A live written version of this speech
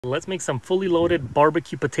Let's make some fully loaded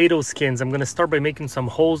barbecue potato skins. I'm going to start by making some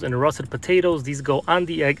holes in russet potatoes. These go on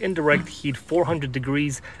the egg in direct heat, 400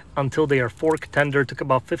 degrees, until they are fork tender. Took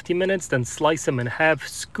about 50 minutes. Then slice them in half,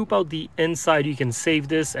 scoop out the inside. You can save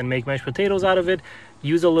this and make mashed potatoes out of it.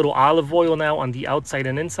 Use a little olive oil now on the outside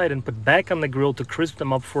and inside and put back on the grill to crisp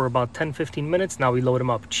them up for about 10-15 minutes. Now we load them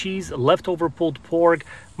up. Cheese, leftover pulled pork,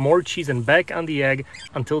 more cheese, and back on the egg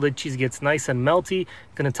until the cheese gets nice and melty.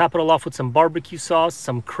 Gonna top it all off with some barbecue sauce,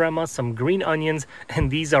 some crema, some green onions, and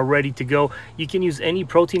these are ready to go. You can use any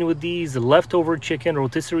protein with these, leftover chicken,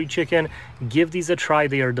 rotisserie chicken. Give these a try.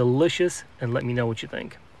 They are delicious, and let me know what you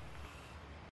think.